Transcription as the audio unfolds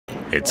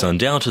It's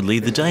undoubtedly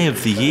the day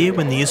of the year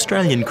when the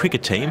Australian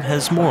cricket team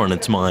has more on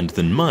its mind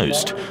than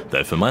most,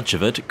 though for much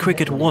of it,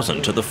 cricket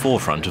wasn't at the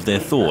forefront of their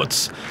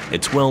thoughts.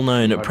 It's well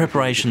known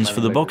preparations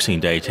for the Boxing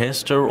Day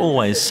test are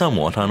always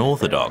somewhat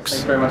unorthodox.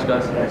 Thanks very much,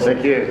 guys.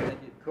 Thank you.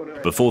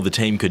 Before the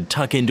team could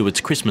tuck into its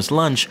Christmas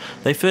lunch,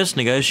 they first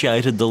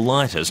negotiated the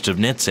lightest of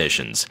net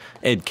sessions.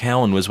 Ed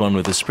Cowan was one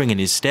with a spring in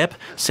his step,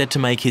 set to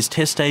make his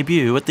test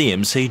debut at the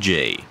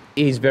MCG.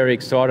 He's very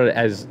excited,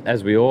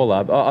 as we all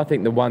are. I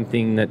think the one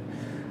thing that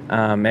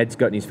Ed's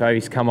got in his favour,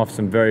 he's come off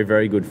some very,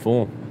 very good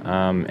form,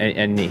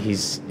 and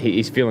he's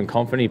feeling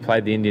confident. He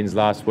played the Indians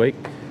last week,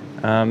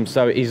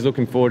 so he's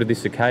looking forward to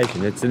this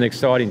occasion. It's an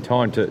exciting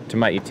time to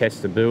make your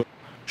test debut.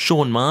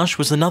 Shaun Marsh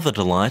was another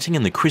delighting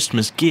in the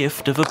Christmas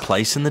gift of a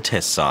place in the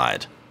test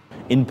side.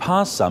 In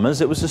past summers,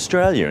 it was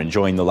Australia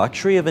enjoying the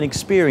luxury of an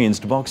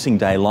experienced Boxing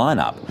Day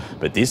lineup.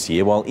 But this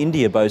year, while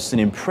India boasts an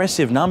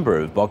impressive number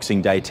of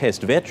Boxing Day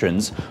test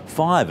veterans,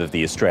 5 of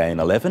the Australian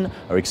 11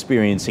 are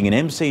experiencing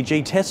an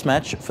MCG test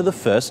match for the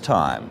first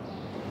time.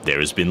 There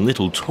has been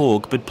little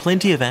talk, but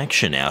plenty of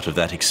action out of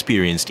that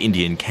experienced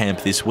Indian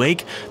camp this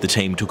week. The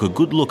team took a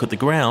good look at the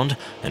ground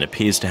and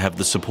appears to have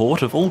the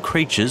support of all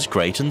creatures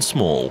great and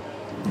small.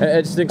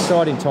 It's an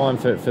exciting time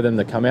for them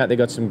to come out. They've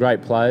got some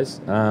great players,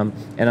 and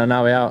I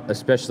know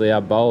especially our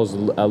bowlers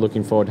are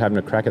looking forward to having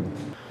a crack at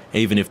them.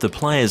 Even if the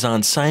players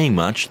aren't saying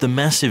much, the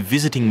massive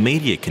visiting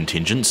media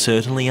contingent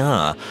certainly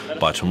are.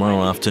 By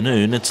tomorrow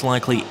afternoon, it's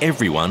likely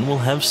everyone will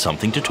have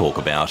something to talk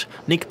about.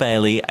 Nick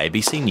Bailey,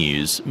 ABC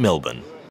News, Melbourne.